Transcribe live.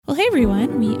Well, hey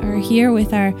everyone, we are here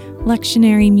with our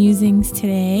lectionary musings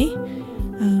today.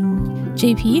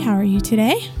 JP, how are you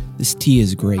today? This tea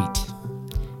is great.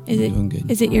 Doing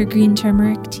good. Is it your green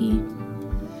turmeric tea?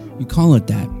 You call it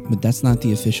that, but that's not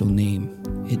the official name.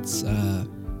 It's the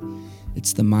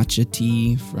matcha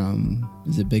tea from,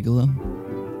 is it Bigelow?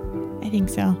 I think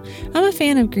so. I'm a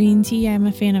fan of green tea. I'm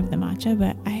a fan of the matcha,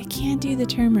 but I can't do the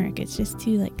turmeric. It's just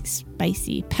too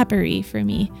spicy, peppery for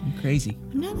me. You're crazy.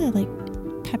 I'm not a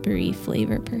peppery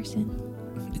flavor person.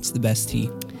 It's the best tea.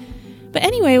 But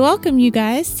anyway, welcome you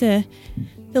guys to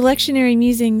the Lectionary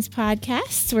Musings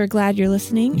podcast. We're glad you're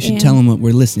listening. You should tell them what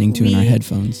we're listening to in our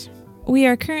headphones. We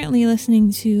are currently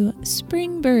listening to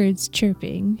spring birds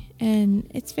chirping, and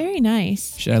it's very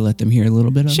nice. Should I let them hear a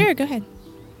little bit of it? Sure, go ahead.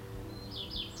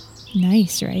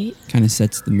 Nice, right? Kind of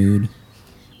sets the mood.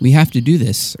 We have to do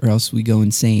this or else we go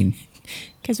insane.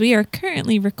 Because we are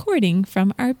currently recording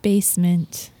from our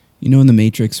basement. You know in The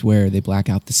Matrix where they black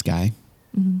out the sky?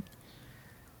 Mm-hmm.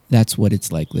 That's what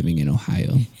it's like living in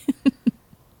Ohio.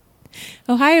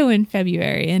 Ohio in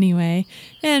February, anyway.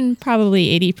 And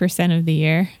probably 80% of the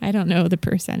year. I don't know the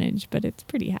percentage, but it's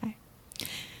pretty high.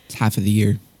 It's half of the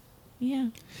year. Yeah.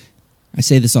 I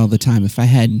say this all the time. If I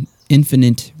had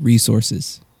infinite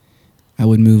resources, I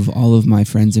would move all of my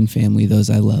friends and family,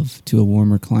 those I love, to a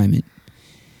warmer climate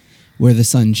where the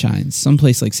sun shines.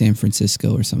 Someplace like San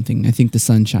Francisco or something. I think the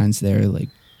sun shines there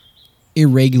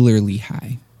irregularly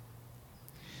high.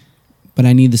 But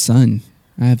I need the sun.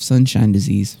 I have sunshine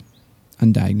disease,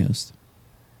 undiagnosed.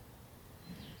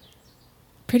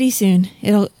 Pretty soon.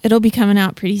 It'll be coming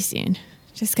out pretty soon.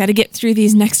 Just got to get through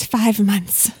these next 5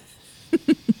 months.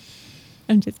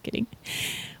 I'm just kidding.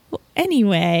 Well,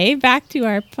 anyway, back to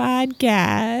our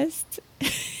podcast.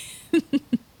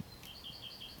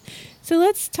 So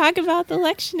let's talk about the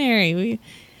lectionary. We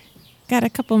got a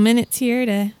couple minutes here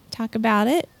to talk about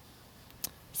it.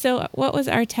 So what was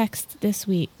our text this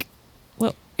week?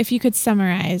 Well, if you could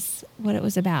summarize what it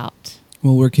was about.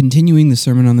 Well, we're continuing the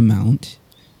Sermon on the Mount.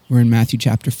 We're in Matthew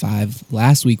chapter 5.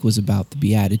 Last week was about the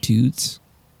Beatitudes.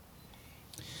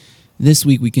 This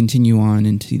week we continue on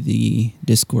into the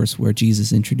discourse where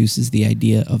Jesus introduces the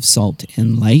idea of salt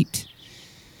and light.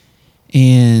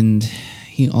 And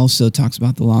he also talks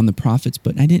about the law and the prophets,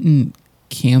 but I didn't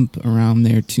camp around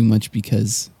there too much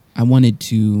because I wanted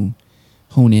to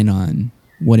hone in on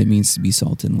what it means to be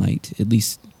salt and light, at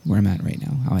least where I'm at right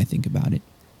now, how I think about it.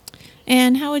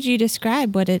 And how would you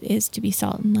describe what it is to be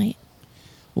salt and light?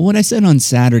 Well, what I said on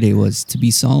Saturday was to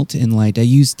be salt and light. I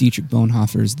used Dietrich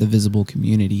Bonhoeffer's The Visible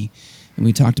Community, and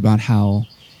we talked about how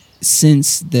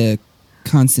since the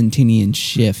Constantinian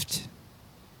shift,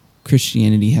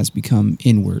 Christianity has become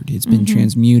inward. It's been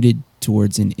transmuted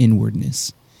towards an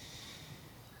inwardness.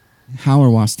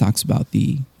 Hauerwas talks about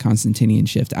the Constantinian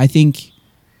shift. I think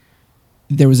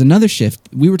there was another shift.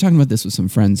 We were talking about this with some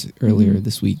friends earlier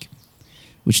this week,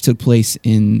 which took place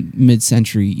in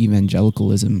mid-century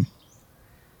evangelicalism,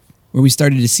 where we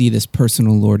started to see this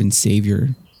personal Lord and Savior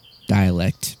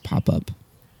dialect pop up.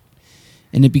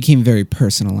 And it became very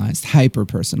personalized,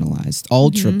 hyper-personalized,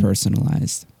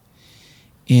 ultra-personalized.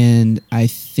 And I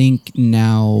think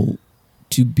now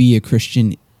to be a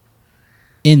Christian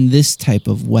in this type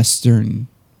of Western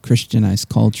Christianized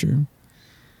culture,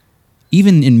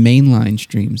 even in mainline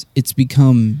streams, it's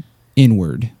become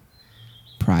inward,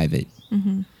 private.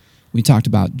 Mm-hmm. We talked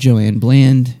about Joanne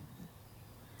Bland,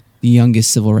 the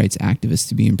youngest civil rights activist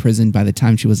to be imprisoned. By the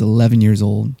time she was 11 years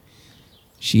old,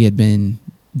 she had been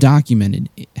documented,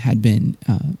 had been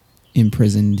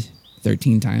imprisoned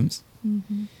 13 times.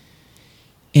 Mm-hmm.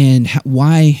 And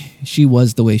why she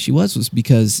was the way she was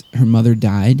because her mother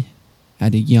died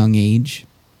at a young age,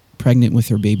 pregnant with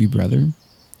her baby brother,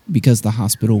 because the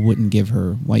hospital wouldn't give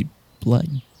her white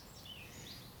blood.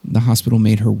 The hospital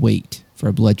made her wait for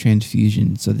a blood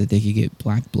transfusion so that they could get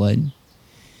black blood.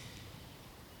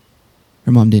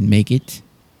 Her mom didn't make it,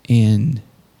 and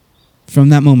from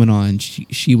that moment on,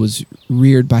 she was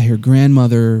reared by her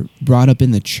grandmother, brought up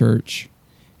in the church,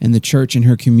 and the church and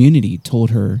her community told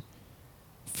her,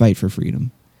 fight for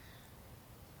freedom.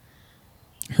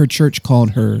 Her church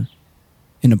called her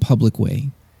in a public way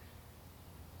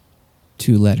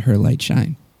to let her light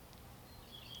shine.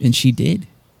 And she did.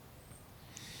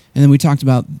 And then we talked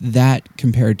about that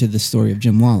compared to the story of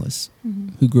Jim Wallace,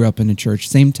 who grew up in a church,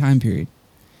 same time period,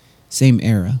 same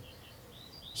era.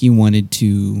 He wanted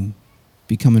to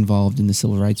become involved in the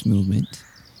civil rights movement,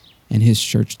 and his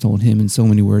church told him in so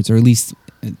many words, or at least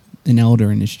an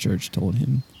elder in his church told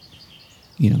him,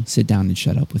 sit down and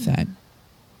shut up with that.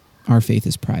 Our faith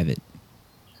is private.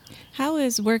 How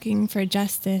is working for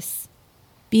justice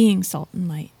being salt and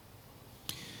light?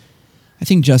 I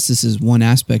think justice is one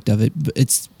aspect of it, but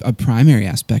it's a primary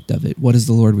aspect of it. What does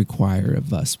the Lord require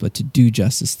of us? But to do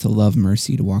justice, to love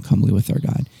mercy, to walk humbly with our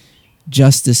God.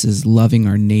 Justice is loving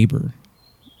our neighbor,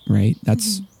 right?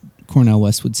 That's Cornel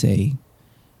West would say,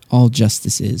 all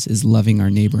justice is loving our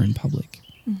neighbor in public.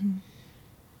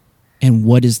 And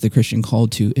what is the Christian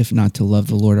called to, if not to love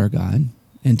the Lord our God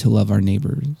and to love our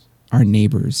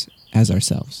neighbors as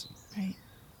ourselves? Right.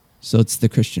 So it's the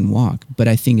Christian walk. But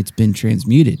I think it's been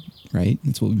transmuted, right?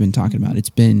 That's what we've been talking about.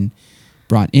 It's been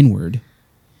brought inward.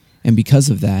 And because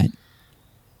of that,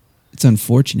 it's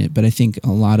unfortunate, but I think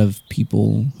a lot of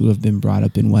people who have been brought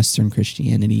up in Western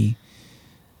Christianity,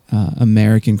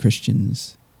 American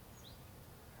Christians,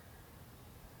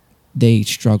 they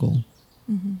struggle.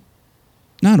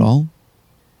 Not all.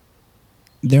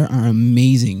 There are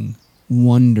amazing,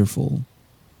 wonderful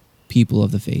people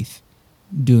of the faith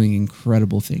doing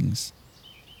incredible things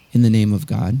in the name of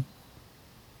God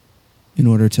in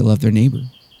order to love their neighbor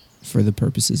for the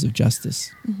purposes of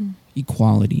justice,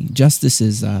 equality. Justice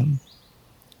is,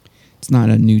 it's not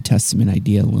a New Testament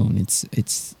idea alone.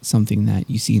 It's something that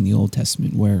you see in the Old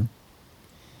Testament where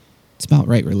it's about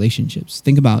right relationships.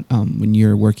 Think about when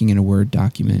you're working in a Word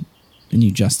document and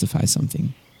you justify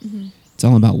something. It's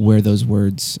all about where those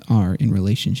words are in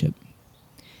relationship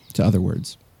to other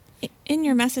words. In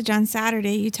your message on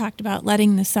Saturday, you talked about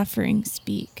letting the suffering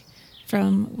speak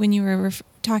from when you were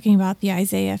talking about the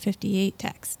Isaiah 58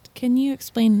 text. Can you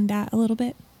explain that a little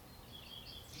bit?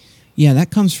 Yeah,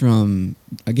 that comes from,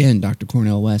 again, Dr.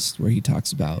 Cornel West, where he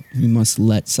talks about we must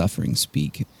let suffering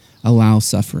speak, allow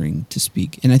suffering to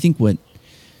speak. And I think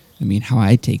how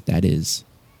I take that is,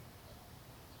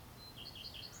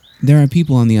 there are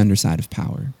people on the underside of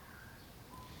power.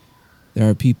 There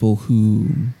are people who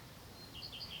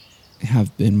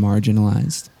have been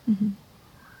marginalized,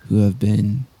 who have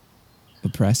been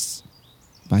oppressed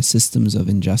by systems of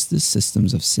injustice,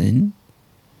 systems of sin,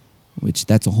 which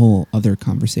that's a whole other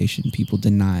conversation. People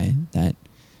deny that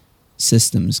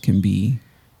systems can be,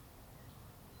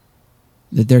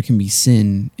 that there can be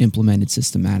sin implemented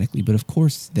systematically, but of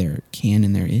course there can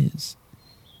and there is.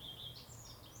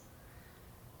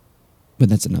 But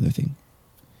that's another thing.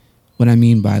 What I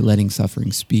mean by letting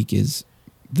suffering speak is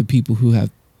the people who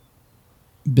have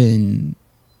been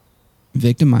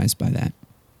victimized by that,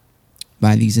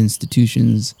 by these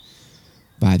institutions,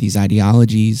 by these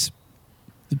ideologies,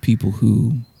 the people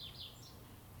who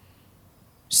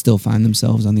still find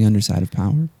themselves on the underside of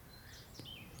power.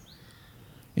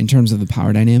 In terms of the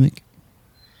power dynamic,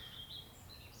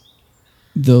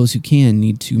 those who can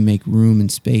need to make room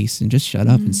and space and just shut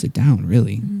up and sit down,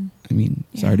 really.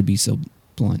 Sorry to be so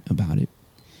blunt about it.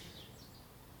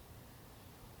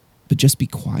 But just be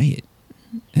quiet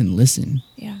and listen.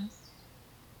 Yeah.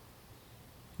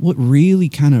 What really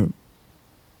kind of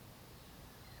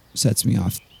sets me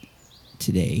off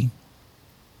today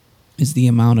is the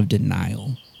amount of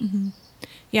denial.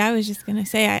 Yeah, I was just going to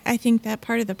say, I think that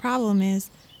part of the problem is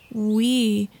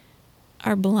we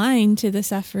are blind to the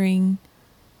suffering.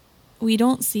 We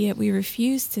don't see it. We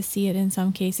refuse to see it in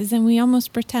some cases, and we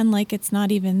almost pretend like it's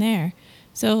not even there.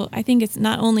 So I think it's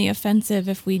not only offensive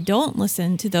if we don't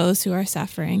listen to those who are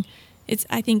suffering. It's,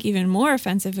 I think, even more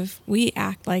offensive if we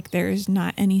act like there's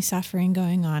not any suffering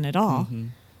going on at all.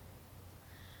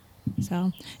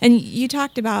 So, and you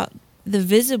talked about the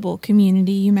visible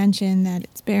community. You mentioned that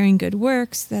it's bearing good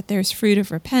works, that there's fruit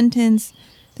of repentance,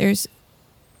 there's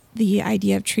the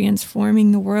idea of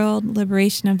transforming the world,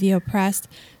 liberation of the oppressed.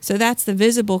 So that's the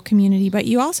visible community. But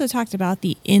you also talked about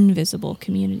the invisible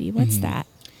community. What's that?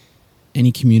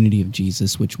 Any community of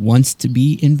Jesus which wants to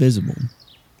be invisible,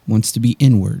 wants to be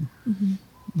inward,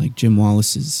 like Jim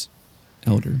Wallace's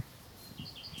elder.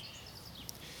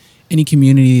 Any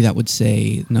community that would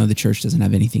say, no, the church doesn't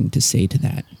have anything to say to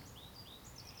that.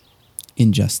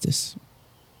 Injustice.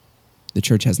 The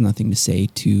church has nothing to say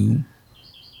to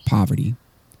poverty,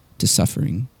 to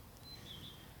suffering,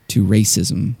 to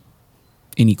racism,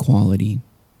 inequality,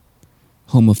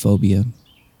 homophobia,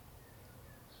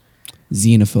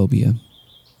 xenophobia.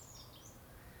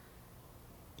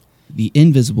 The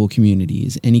invisible community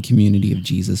is any community of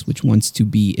Jesus which wants to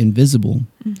be invisible.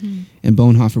 And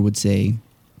Bonhoeffer would say,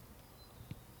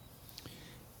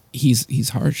 he's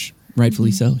harsh,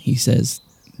 rightfully so. He says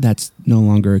that's no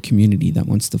longer a community that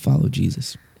wants to follow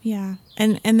Jesus. Yeah.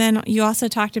 And then you also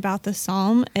talked about the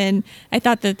psalm, and I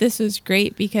thought that this was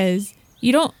great because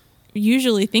you don't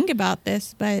usually think about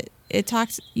this, but it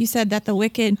talks, you said that the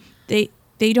wicked, they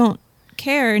don't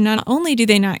care. Not only do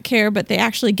they not care, but they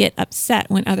actually get upset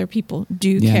when other people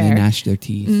do care. Yeah, they gnash their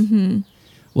teeth.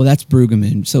 Well, that's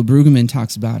Brueggemann. So Brueggemann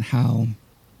talks about how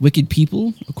wicked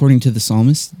people, according to the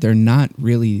psalmist, they're not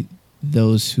really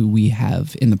those who we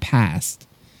have in the past.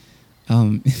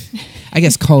 I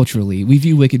guess culturally, we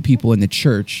view wicked people in the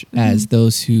church as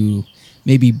those who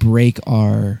maybe break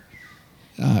our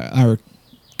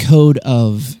code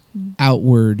of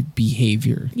outward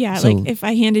behavior. Yeah, So- like if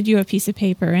I handed you a piece of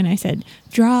paper and I said,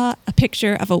 draw a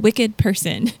picture of a wicked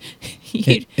person.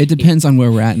 It depends on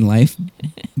where we're at in life.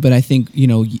 But I think,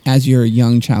 as you're a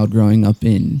young child growing up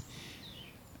in,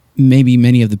 maybe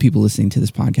many of the people listening to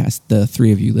this podcast, the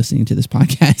three of you listening to this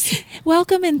podcast,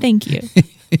 Welcome and thank you.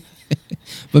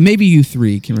 but maybe you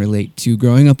three can relate to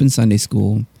growing up in Sunday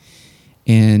school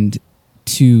and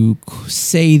to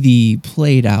say the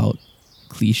played out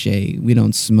cliche, we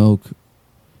don't smoke,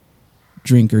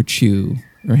 drink, or chew,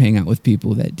 or hang out with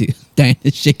people that do.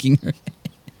 Diana's shaking her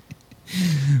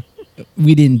head.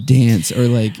 We didn't dance, or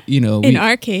In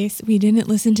our case, we didn't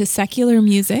listen to secular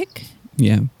music.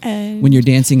 Yeah. When you're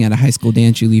dancing at a high school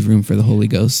dance, you leave room for the Holy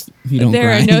Ghost. You don't There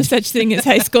grind. are no such thing as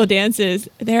high school dances.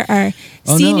 There are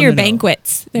senior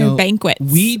banquets. There are banquets.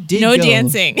 We did no go,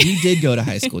 dancing. We did go to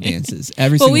high school dances.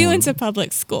 Every But single we one. went to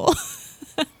public school.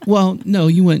 Well, no,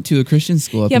 you went to a Christian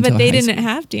school up Yeah, until but they high didn't school.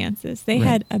 have dances. They Right.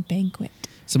 had a banquet.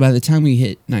 So by the time we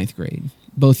hit 9th grade,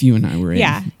 both you and I were in.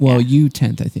 Yeah, Well, yeah. you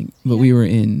 10th, I think, but we were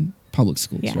in public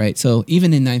schools, Yeah. right? So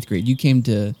even in 9th grade, you came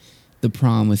to the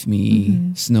prom with me,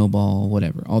 snowball,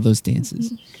 whatever, all those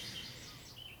dances.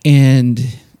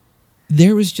 And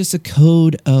there was just a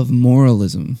code of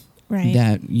moralism Right.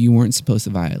 that you weren't supposed to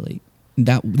violate.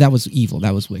 That was evil.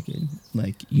 That was wicked.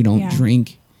 Like, you don't Yeah.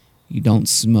 drink, you don't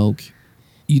smoke,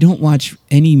 you don't watch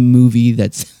any movie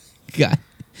that's got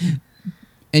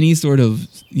any sort of,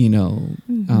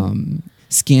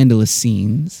 scandalous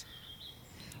scenes.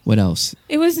 What else?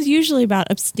 It was usually about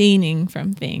abstaining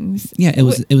from things. Yeah, it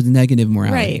was negative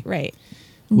morality. Right.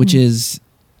 Which is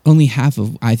only half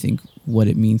of, I think, what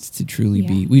it means to truly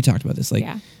be. Yeah. We talked about this. Like,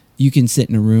 Yeah. you can sit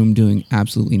in a room doing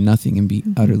absolutely nothing and be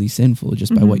utterly sinful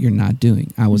just by what you're not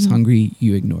doing. I was hungry,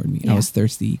 you ignored me. Yeah. I was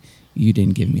thirsty, you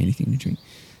didn't give me anything to drink.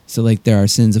 So, there are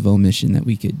sins of omission that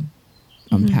we could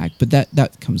unpack, but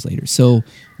that comes later. So,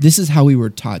 this is how we were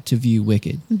taught to view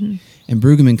wicked. And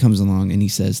Brueggemann comes along and he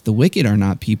says, the wicked are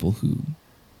not people who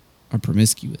are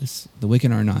promiscuous. The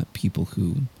wicked are not people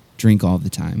who drink all the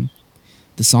time.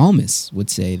 The psalmists would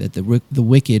say that the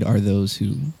wicked are those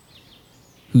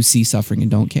who see suffering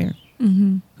and don't care,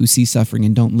 who see suffering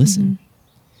and don't listen.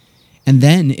 And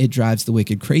then it drives the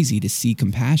wicked crazy to see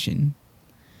compassion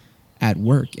at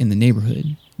work in the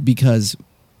neighborhood because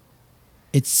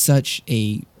it's such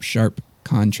a sharp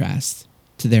contrast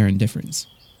to their indifference.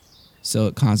 So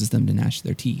it causes them to gnash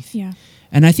their teeth. Yeah.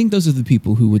 And I think those are the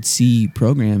people who would see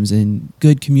programs and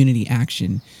good community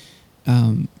action,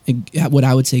 what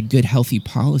I would say good, healthy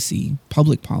policy,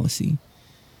 public policy,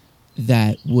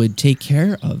 that would take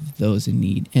care of those in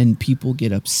need. And people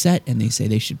get upset and they say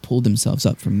they should pull themselves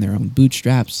up from their own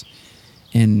bootstraps.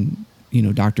 And,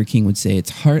 Dr. King would say it's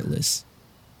heartless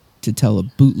to tell a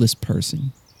bootless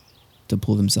person to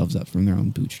pull themselves up from their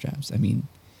own bootstraps. I mean,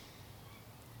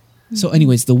 so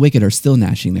anyways, the wicked are still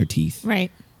gnashing their teeth.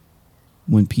 Right.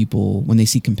 When they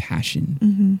see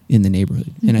compassion in the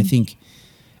neighborhood. And I think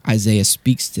Isaiah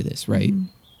speaks to this, right?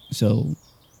 So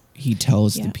he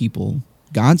tells the people,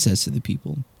 God says to the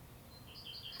people,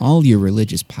 all your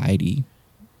religious piety,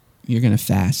 you're going to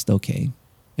fast, okay.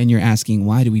 And you're asking,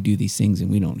 why do we do these things and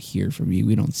we don't hear from you?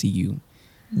 We don't see you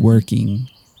working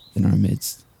in our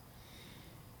midst.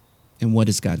 And what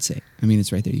does God say? I mean,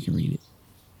 it's right there. You can read it.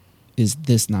 Is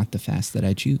this not the fast that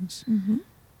I choose?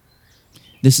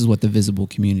 This is what the visible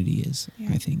community is,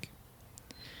 I think.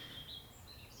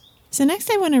 So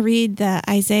next I want to read the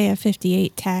Isaiah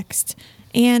 58 text,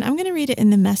 and I'm going to read it in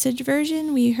the Message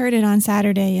version. We heard it on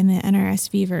Saturday in the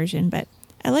NRSV version, but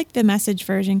I like the Message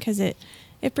version because it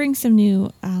brings some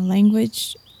new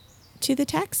language to the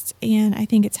text, and I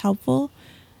think it's helpful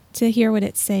to hear what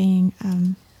it's saying.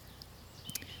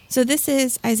 So this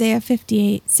is Isaiah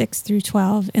 58, 6 through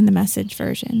 12 in the Message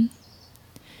version.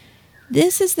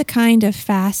 This is the kind of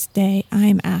fast day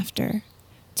I'm after,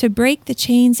 to break the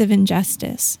chains of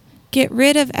injustice, get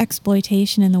rid of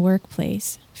exploitation in the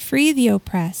workplace, free the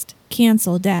oppressed,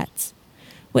 cancel debts.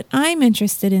 What I'm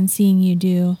interested in seeing you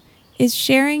do is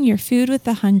sharing your food with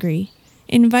the hungry,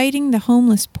 inviting the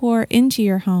homeless poor into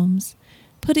your homes,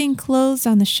 putting clothes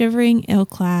on the shivering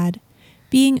ill-clad,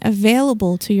 being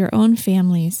available to your own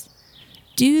families.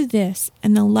 Do this,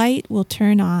 and the light will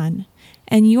turn on,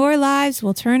 and your lives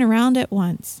will turn around at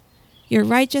once. Your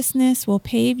righteousness will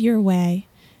pave your way.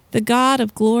 The God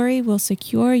of glory will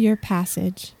secure your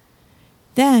passage.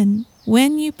 Then,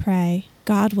 when you pray,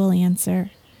 God will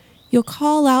answer. You'll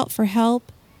call out for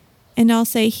help, and I'll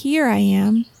say, here I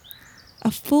am,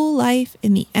 a full life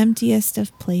in the emptiest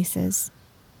of places.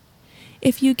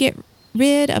 If you get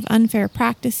rid of unfair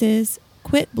practices,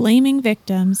 quit blaming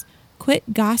victims,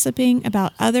 quit gossiping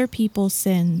about other people's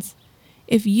sins.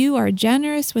 If you are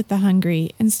generous with the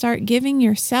hungry and start giving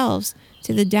yourselves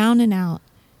to the down and out,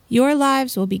 your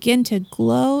lives will begin to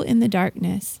glow in the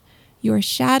darkness. Your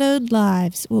shadowed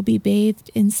lives will be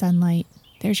bathed in sunlight.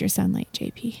 There's your sunlight,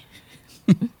 JP.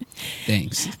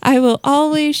 Thanks. I will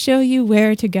always show you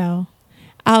where to go.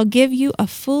 I'll give you a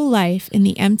full life in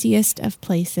the emptiest of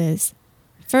places.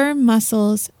 Firm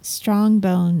muscles, strong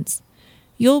bones.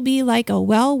 You'll be like a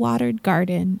well-watered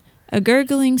garden, a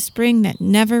gurgling spring that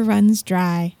never runs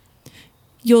dry.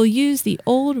 You'll use the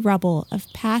old rubble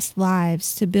of past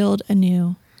lives to build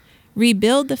anew.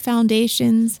 Rebuild the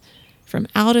foundations from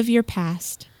out of your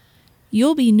past.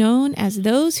 You'll be known as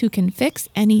those who can fix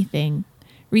anything.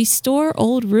 Restore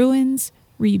old ruins,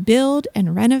 rebuild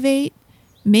and renovate,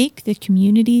 make the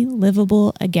community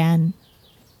livable again.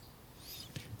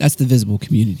 That's the visible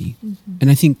community. Mm-hmm. And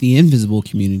I think the invisible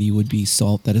community would be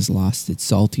salt that has lost its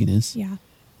saltiness. Yeah.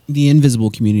 The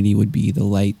invisible community would be the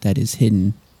light that is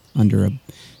hidden under a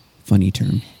funny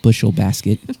term, bushel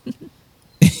basket.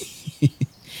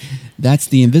 That's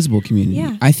the invisible community.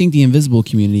 Yeah. I think the invisible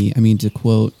community, to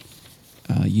quote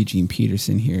Eugene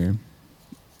Peterson here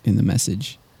in the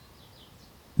Message,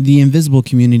 the invisible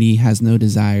community has no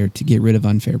desire to get rid of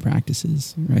unfair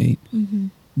practices, right? Mm-hmm.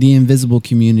 The invisible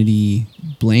community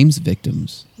blames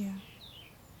victims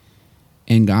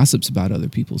and gossips about other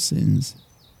people's sins.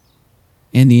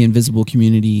 And the invisible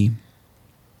community,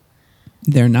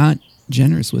 they're not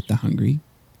generous with the hungry.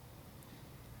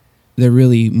 They're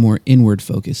really more inward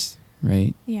focused,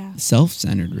 right? Yeah.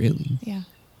 Self-centered, really. Yeah.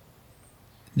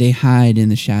 They hide in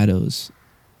the shadows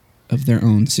of their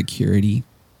own security,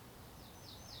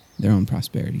 their own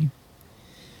prosperity.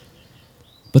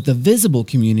 But the visible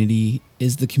community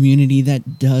is the community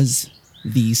that does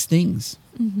these things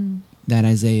that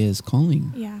Isaiah is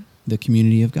calling the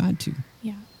community of God to.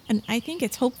 Yeah. And I think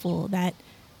it's hopeful that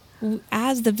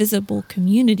as the visible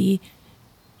community,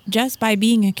 just by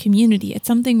being a community, it's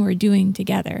something we're doing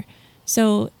together.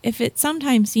 So if it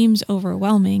sometimes seems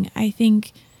overwhelming, I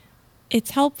think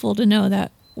it's helpful to know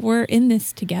that we're in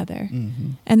this together.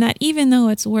 Mm-hmm. And that even though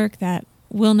it's work that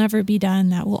will never be done,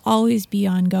 that will always be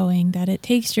ongoing, that it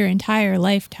takes your entire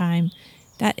lifetime,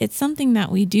 that it's something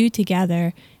that we do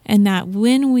together, and that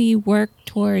when we work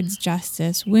towards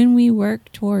justice, when we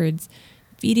work towards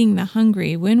feeding the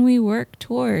hungry, when we work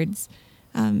towards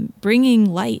bringing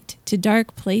light to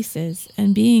dark places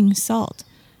and being salt,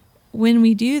 when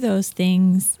we do those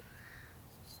things,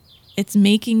 it's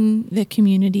making the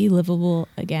community livable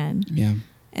again. Yeah.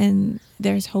 And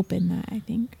there's hope in that, I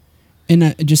think.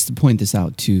 And just to point this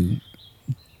out too,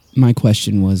 my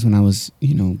question was when I was,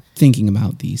 thinking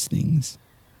about these things,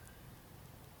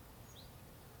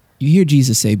 you hear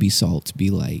Jesus say, be salt, be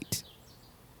light.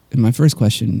 And my first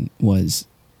question was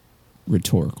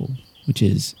rhetorical, which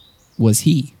is, was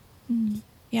he? Mm-hmm.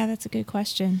 Yeah, that's a good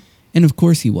question. And of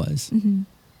course he was. Mm-hmm.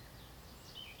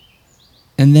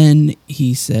 And then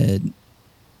he said,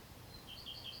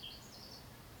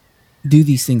 do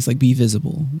these things, like be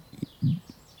visible.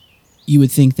 You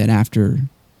would think that after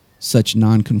such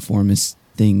nonconformist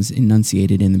things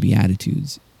enunciated in the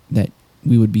Beatitudes, that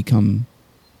we would become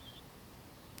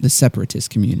the separatist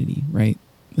community, right?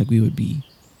 Like we would be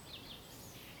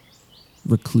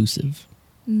reclusive.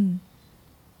 Mm.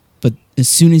 But as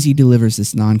soon as he delivers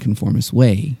this nonconformist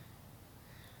way,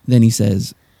 then he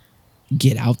says,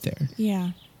 get out there.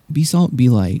 Yeah. Be salt, be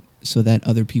light, so that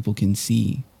other people can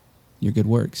see your good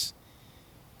works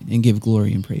and give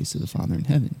glory and praise to the Father in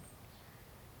heaven.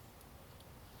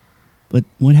 But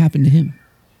what happened to him?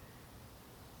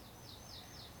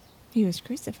 He was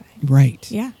crucified.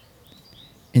 Right. Yeah.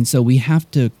 And so we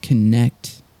have to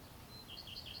connect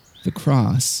the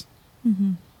cross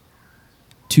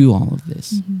to all of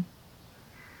this. Mm-hmm.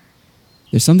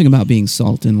 There's something about being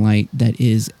salt and light that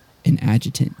is an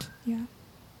adjutant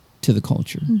to the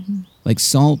culture. Mm-hmm. Like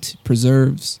salt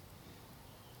preserves,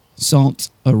 salt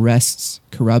arrests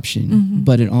corruption,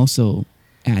 but it also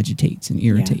agitates and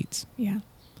irritates. Yeah.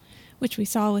 Which we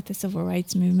saw with the civil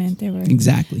rights movement. There were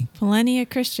plenty of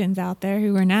Christians out there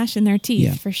who were gnashing their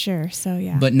teeth for sure. So,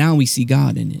 yeah. But now we see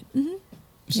God in it. Mm-hmm.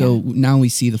 So now we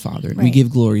see the Father. Right. We give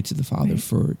glory to the Father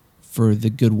for the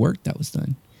good work that was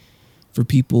done, for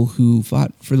people who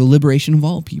fought for the liberation of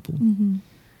all people. Mm-hmm.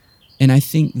 And I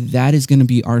think that is going to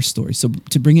be our story. So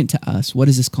to bring it to us, what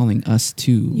is this calling us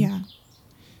to? Yeah.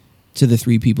 To the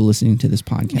three people listening to this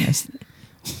podcast.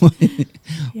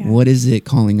 Yeah. What is it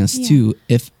calling us Yeah. to,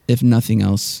 if nothing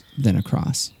else than a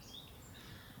cross?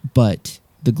 But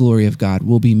the glory of God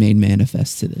will be made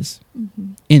manifest to this,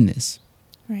 in this,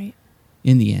 Right.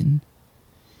 in the end.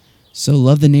 So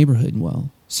love the neighborhood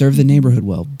well, serve the neighborhood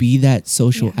well, be that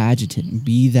social adjutant,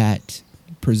 be that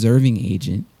preserving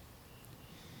agent.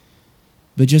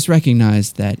 But just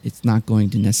recognize that it's not going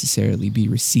to necessarily be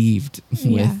received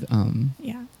with,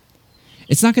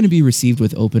 it's not going to be received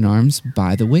with open arms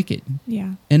by the wicked.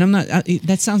 Yeah. And I'm not,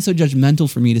 that sounds so judgmental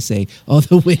for me to say, oh,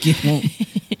 the wicked won't.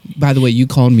 By the way, you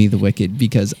called me the wicked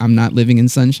because I'm not living in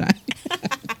sunshine.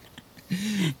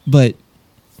 But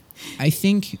I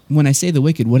think when I say the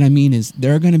wicked, what I mean is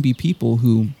there are going to be people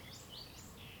who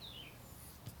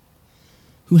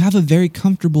have a very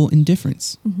comfortable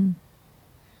indifference. Mm-hmm.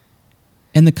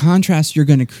 And the contrast you're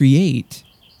going to create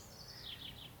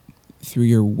through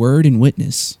your word and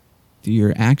witness, through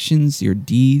your actions, your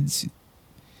deeds,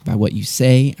 by what you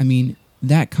say, I mean,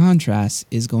 that contrast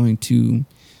is going to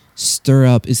stir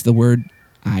up, is the word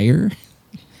ire?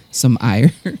 Some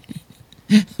ire?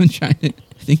 I'm trying to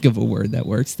think of a word that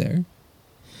works there.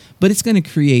 But it's going to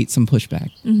create some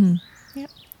pushback. Mm-hmm. Yep.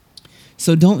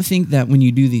 So don't think that when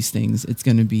you do these things, it's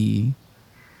going to be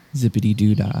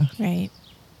zippity-doo-dah. Right.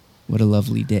 What a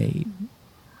lovely day.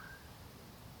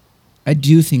 I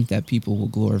do think that people will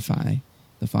glorify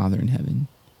the Father in heaven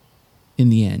in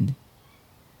the end.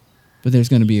 But there's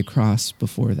going to be a cross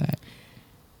before that.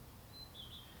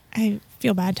 I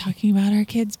feel bad talking about our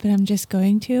kids, but I'm just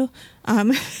going to.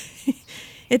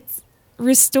 It's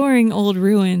restoring old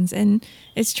ruins, and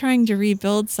it's trying to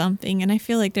rebuild something. And I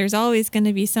feel like there's always going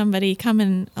to be somebody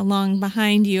coming along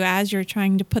behind you as you're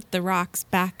trying to put the rocks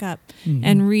back up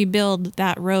and rebuild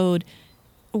that road.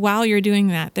 While you're doing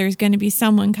that, there's going to be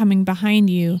someone coming behind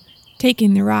you,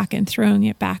 taking the rock and throwing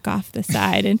it back off the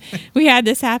side. And we had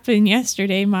this happen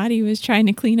yesterday. Maddie was trying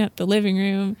to clean up the living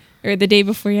room, or the day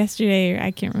before yesterday, or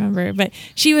I can't remember, but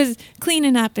she was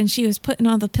cleaning up and she was putting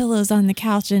all the pillows on the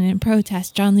couch, and in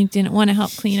protest, John Luke didn't want to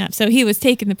help clean up. So he was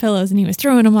taking the pillows and he was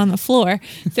throwing them on the floor.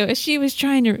 So as she was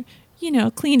trying to,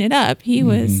 clean it up, he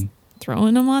was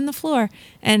throwing them on the floor.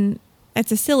 And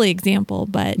it's a silly example,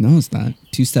 but no, it's not.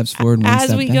 2 steps forward, 1 step back.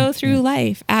 As we go through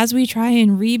life, as we try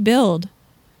and rebuild,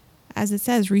 as it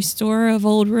says, restorer of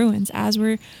old ruins, as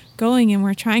we're going and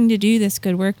we're trying to do this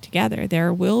good work together,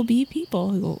 there will be people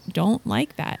who don't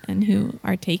like that and who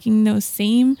are taking those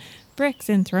same bricks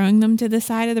and throwing them to the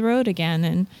side of the road again.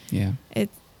 And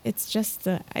it's just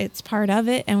it's part of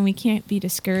it, and we can't be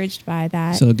discouraged by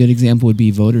that. So a good example would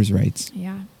be voters' rights.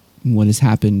 Yeah. What has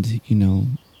happened,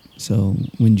 so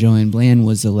when Joanne Bland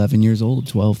was 11 years old,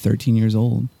 12, 13 years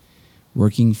old,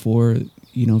 working for,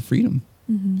 freedom.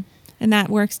 Mm-hmm. And that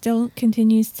work still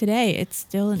continues today. It's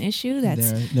still an issue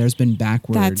there's been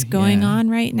backward that's going on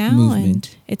right now, movement.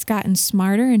 And it's gotten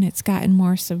smarter and it's gotten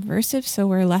more subversive, so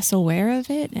we're less aware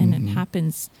of it, and it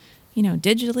happens,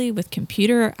 digitally with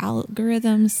computer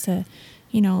algorithms to,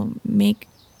 make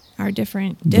our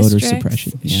different voter districts.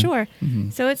 suppression. Yeah. Sure. Mm-hmm.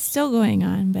 So it's still going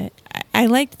on, but I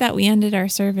liked that we ended our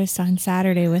service on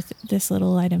Saturday with this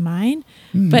little light of mine,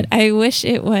 but I wish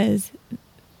it was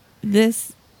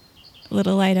this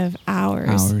little light of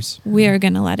ours. We are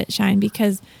going to let it shine,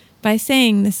 because by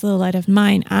saying this little light of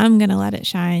mine, I'm going to let it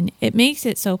shine, it makes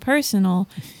it so personal,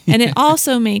 and it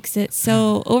also makes it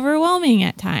so overwhelming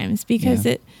at times, because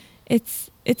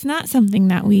it's not something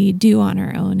that we do on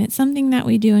our own. It's something that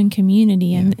we do in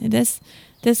community, and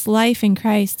this life in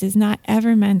Christ is not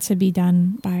ever meant to be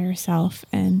done by ourselves,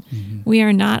 and we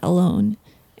are not alone,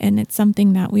 and it's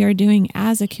something that we are doing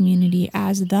as a community,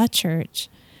 as the church.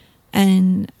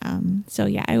 And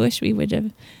I wish we would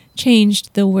have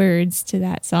changed the words to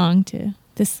that song to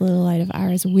 "This Little Light of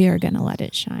Ours, we are going to let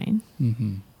it shine."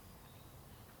 Mm-hmm.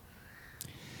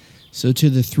 So to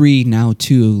the 3, now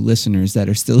 2 listeners that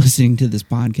are still listening to this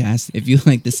podcast, if you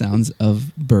like the sounds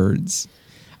of birds,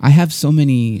 I have so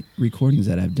many recordings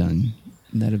that I've done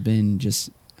that have been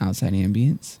just outside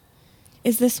ambience.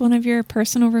 Is this one of your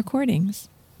personal recordings?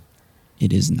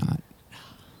 It is not,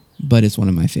 but it's one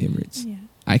of my favorites. Yeah.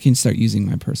 I can start using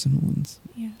my personal ones.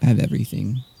 Yeah. I have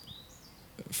everything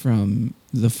from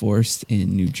the forest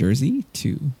in New Jersey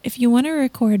to... If you want to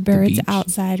record birds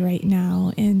outside right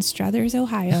now in Struthers,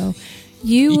 Ohio,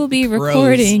 you will be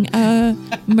recording a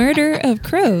murder of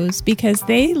crows, because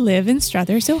they live in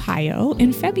Struthers, Ohio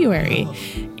in February.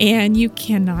 And you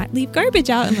cannot leave garbage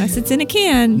out unless it's in a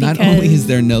can. Not only is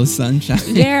there no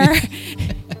sunshine, there...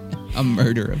 a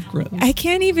murder of crows. I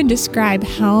can't even describe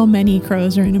how many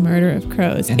crows are in a murder of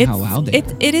crows. And how loud they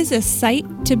are. It is a sight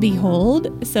to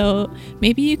behold. So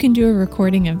maybe you can do a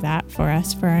recording of that for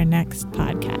us for our next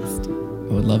podcast.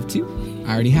 I would love to.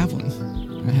 I already have one.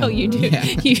 Oh, you do? Yeah.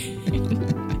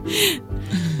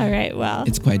 All right, well.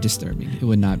 It's quite disturbing. It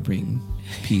would not bring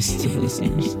peace to the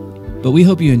listeners. But we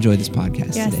hope you enjoyed this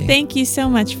podcast yes, today. Thank you so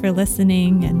much for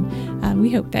listening, and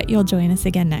we hope that you'll join us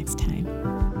again next time.